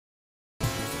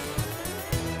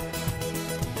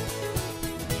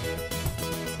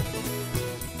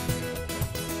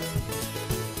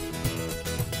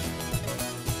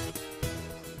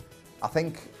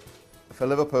think for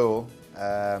Liverpool,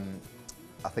 I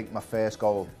think my first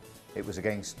goal, it was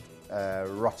against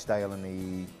Rochdale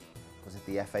in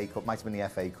the FA Cup? Might have been the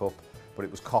FA Cup, but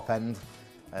it was Cop End,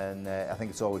 and I think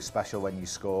it's always special when you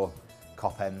score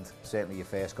Cop End, certainly your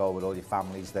first goal with all your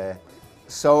families there.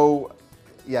 So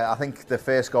yeah, I think the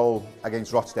first goal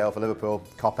against Rochdale for Liverpool,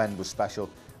 Cop End, was special.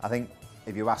 I think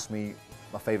if you ask me,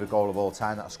 my favourite goal of all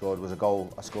time that I scored was a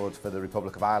goal I scored for the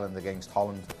Republic of Ireland against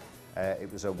Holland.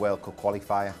 It was a World Cup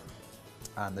qualifier,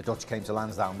 and the Dutch came to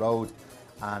Lansdowne Road,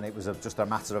 and it was just a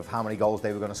matter of how many goals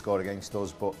they were going to score against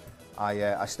us, but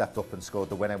I stepped up and scored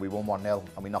the winner. We won 1-0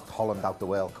 and we knocked Holland out the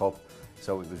World Cup,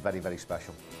 so it was very, very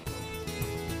special.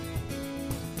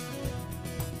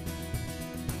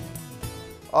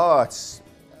 Oh, it's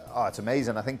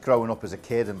amazing. I think growing up as a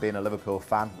kid and being a Liverpool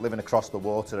fan, living across the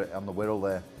water on the Wirral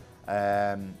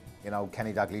there, you know,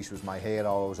 Kenny Dalglish was my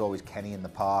hero. I was always Kenny in the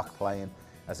park playing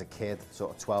as a kid,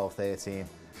 sort of 12, 13,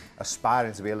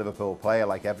 aspiring to be a Liverpool player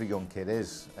like every young kid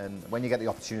is. And when you get the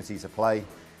opportunity to play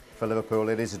for Liverpool,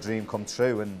 it is a dream come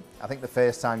true. And I think the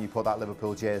first time you put that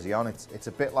Liverpool jersey on, it's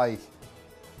a bit like,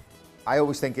 I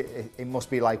always think it must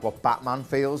be like what Batman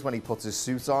feels when he puts his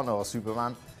suit on, or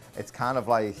Superman. It's kind of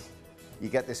like, you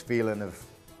get this feeling of,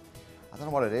 I don't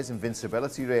know what it is,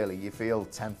 invincibility really. You feel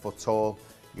 10 foot tall,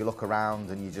 you look around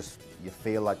and you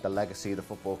feel like the legacy of the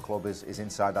football club is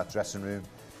inside that dressing room.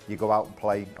 You go out and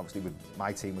play, obviously with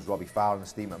my team was Robbie Fowler and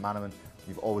Steve McManaman.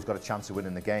 You've always got a chance of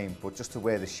winning the game, but just to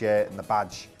wear the shirt and the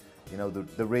badge, you know,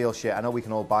 the real shirt. I know we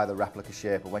can all buy the replica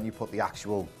shirt, but when you put the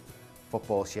actual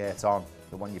football shirt on,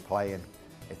 the one you're playing,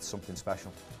 it's something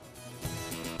special.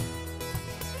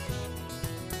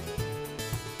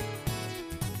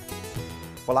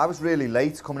 Well, I was really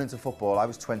late coming into football. I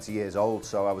was 20 years old,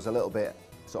 so I was a little bit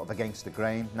sort of against the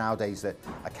grain. Nowadays, the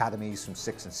academies from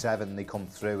 6 and 7, they come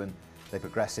through and they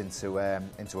progress into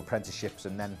apprenticeships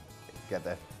and then get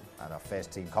the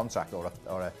first team contract or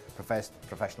a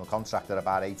professional contract at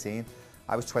about 18.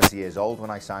 I was 20 years old when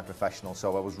I signed professional,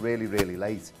 so I was really, really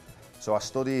late. So I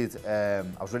studied, I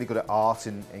was really good at art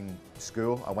in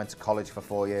school. I went to college for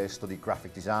 4 years, studied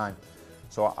graphic design.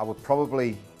 So I'd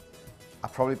probably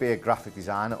be a graphic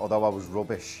designer, although I was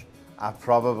rubbish.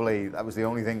 That was the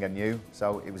only thing I knew.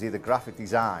 So it was either graphic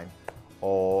design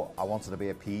or I wanted to be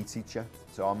a PE teacher.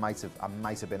 So I might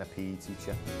have been a PE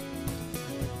teacher.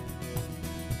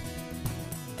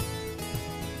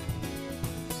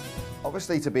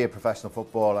 Obviously, to be a professional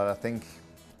footballer, I think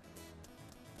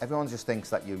everyone just thinks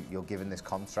that you're given this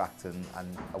contract and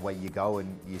away you go,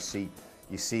 and you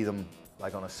see them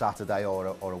like on a Saturday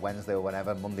or a Wednesday or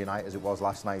whenever, Monday night as it was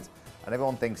last night, and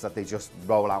everyone thinks that they just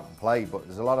roll out and play, but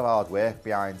there's a lot of hard work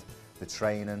behind the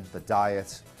training, the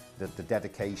diet, the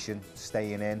dedication,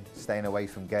 staying away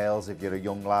from girls if you're a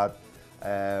young lad.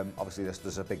 Obviously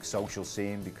there's a big social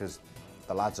scene because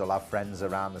the lads will have friends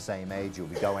around the same age. You'll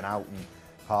be going out and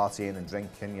partying and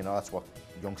drinking, you know, that's what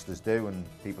youngsters do, and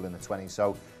people in the 20s.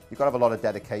 So you've got to have a lot of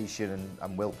dedication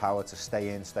and willpower to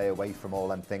stay away from all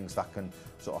them things that can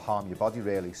sort of harm your body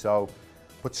really. So,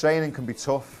 but training can be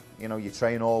tough. You know, you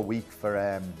train all week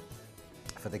for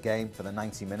the game, for the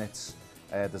 90 minutes.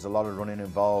 There's a lot of running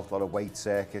involved, a lot of weight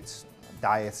circuits.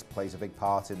 Diet plays a big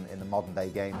part in the modern day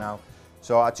game now.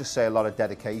 So I'd just say a lot of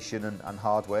dedication and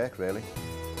hard work really.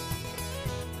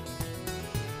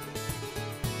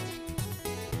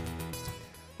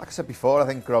 Like I said before, I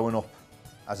think growing up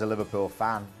as a Liverpool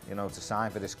fan, you know, to sign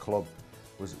for this club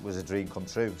was a dream come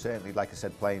true. Certainly, like I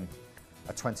said, playing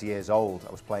at 20 years old,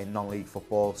 I was playing non-league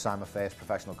football, signed my first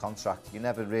professional contract. You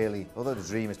never really, although the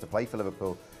dream is to play for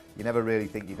Liverpool, you never really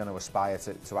think you're going to aspire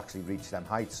to actually reach them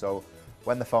heights. So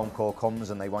when the phone call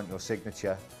comes and they want your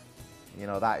signature, you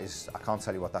know, that is, I can't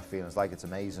tell you what that feeling's like, it's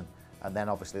amazing. And then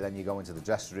obviously then you go into the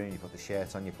dressing room, you put the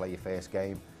shirt on, you play your first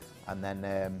game, and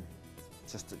then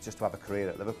just to have a career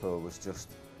at Liverpool was just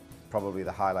probably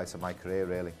the highlights of my career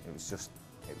really. It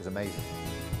was amazing.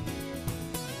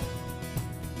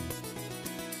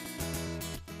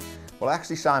 Well, I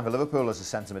actually signed for Liverpool as a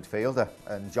centre midfielder,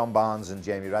 and John Barnes and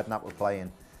Jamie Redknapp were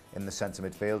playing in the centre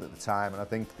midfield at the time, and I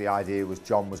think the idea was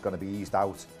John was going to be eased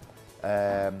out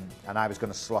and I was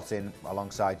going to slot in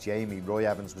alongside Jamie. Roy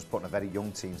Evans was putting a very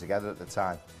young team together at the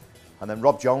time, and then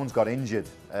Rob Jones got injured.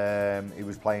 He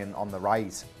was playing on the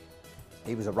right.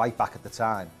 He was a right back at the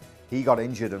time. He got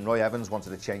injured and Roy Evans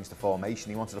wanted to change the formation.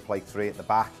 He wanted to play 3 at the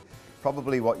back,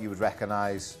 probably what you would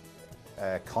recognise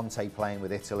Conte playing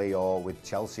with Italy or with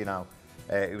Chelsea now.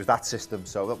 It was that system.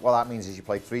 So what that means is you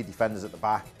play 3 defenders at the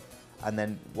back, and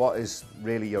then what is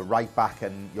really your right back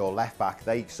and your left back,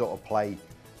 they sort of play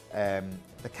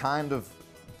the kind of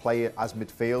play as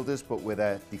midfielders but with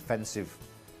a defensive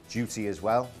duty as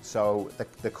well. So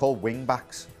they're called wing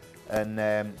backs. And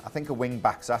I think a wing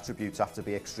back's attributes have to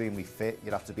be extremely fit.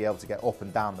 You'd have to be able to get up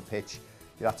and down the pitch.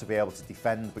 You'd have to be able to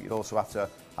defend, but you'd also have to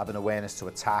have an awareness to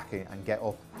attack and get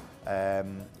up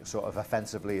sort of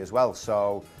offensively as well.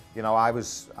 So, you know, I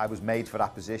was made for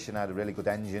that position. I had a really good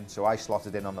engine, so I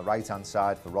slotted in on the right-hand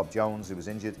side for Rob Jones, who was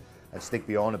injured, and Stig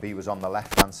Bjornaby was on the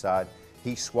left-hand side.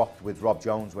 He swapped with Rob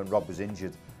Jones when Rob was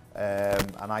injured,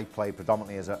 and I played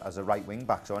predominantly as a right wing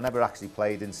back. So I never actually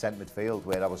played in centre midfield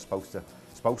where I was supposed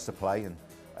to play,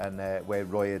 and where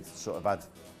Roy had sort of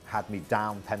had me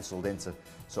down penciled in to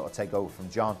sort of take over from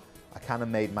John. I kind of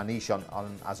made my niche on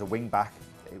as a wing back.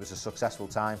 It was a successful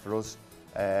time for us.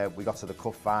 We got to the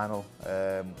cup final.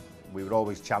 We were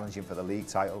always challenging for the league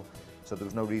title, so there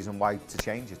was no reason why to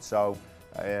change it. So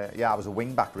yeah, I was a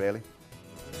wing back really.